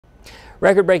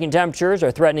Record-breaking temperatures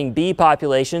are threatening bee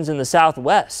populations in the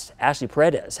Southwest. Ashley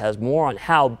Paredes has more on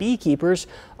how beekeepers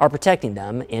are protecting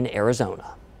them in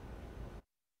Arizona.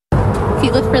 If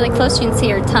you look really close, you can see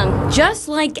her tongue. Just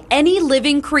like any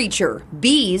living creature,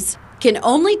 bees can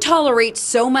only tolerate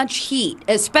so much heat,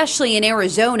 especially in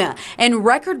Arizona, and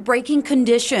record-breaking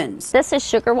conditions. This is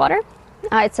sugar water.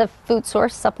 It's a food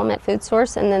source, supplement food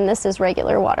source, and then this is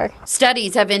regular water.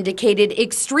 Studies have indicated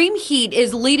extreme heat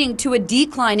is leading to a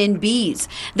decline in bees.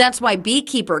 That's why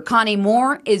beekeeper Connie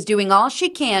Moore is doing all she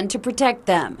can to protect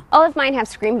them. All of mine have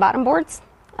screen bottom boards.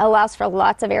 Allows for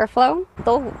lots of airflow.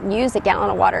 They'll use a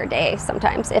gallon of water a day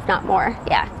sometimes, if not more.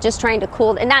 Yeah, just trying to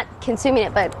cool, and not consuming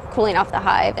it, but cooling off the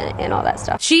hive and all that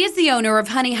stuff. She is the owner of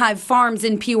Honey Hive Farms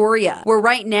in Peoria, where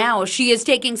right now she is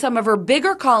taking some of her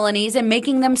bigger colonies and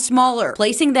making them smaller,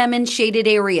 placing them in shaded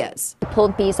areas. We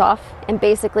pulled bees off and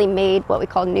basically made what we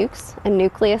call nukes, a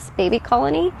nucleus baby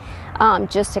colony.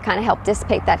 Just to kind of help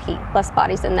dissipate that heat, less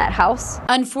bodies in that house.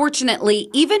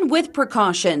 Unfortunately, even with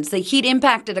precautions, the heat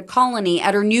impacted a colony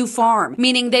at her new farm,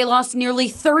 meaning they lost nearly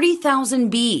 30,000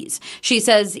 bees. She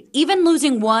says even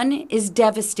losing one is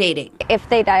devastating. If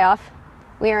they die off,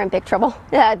 we are in big trouble.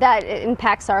 That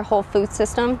impacts our whole food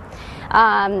system.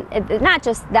 Not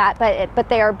just that, but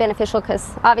they are beneficial because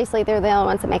obviously they're the only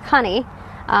ones that make honey.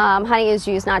 Honey is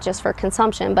used not just for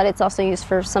consumption, but it's also used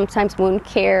for sometimes wound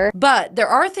care. But there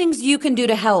are things you can do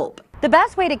to help. The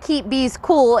best way to keep bees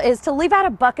cool is to leave out a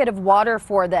bucket of water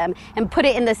for them and put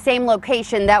it in the same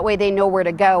location. That way they know where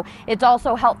to go. It's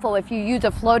also helpful if you use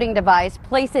a floating device,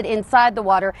 place it inside the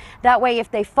water. That way if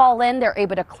they fall in, they're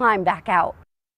able to climb back out.